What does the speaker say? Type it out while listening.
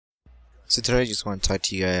So today I just want to talk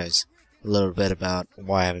to you guys a little bit about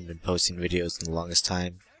why I haven't been posting videos in the longest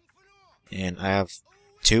time. And I have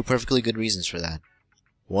two perfectly good reasons for that.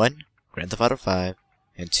 One, Grand Theft Auto 5,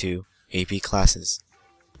 and two, AP classes.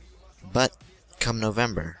 But come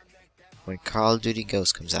November, when Call of Duty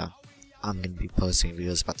Ghosts comes out, I'm going to be posting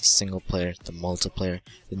videos about the single player, the multiplayer,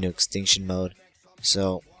 the new extinction mode.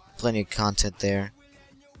 So, plenty of content there.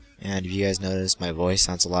 And if you guys notice, my voice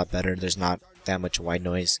sounds a lot better. There's not that much white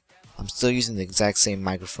noise. I'm still using the exact same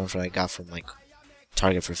microphone that I got from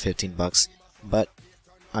Target for 15 bucks, but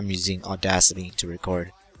I'm using Audacity to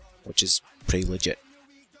record, which is pretty legit.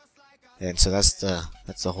 And so that's the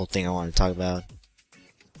whole thing I want to talk about.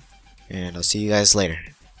 And I'll see you guys later.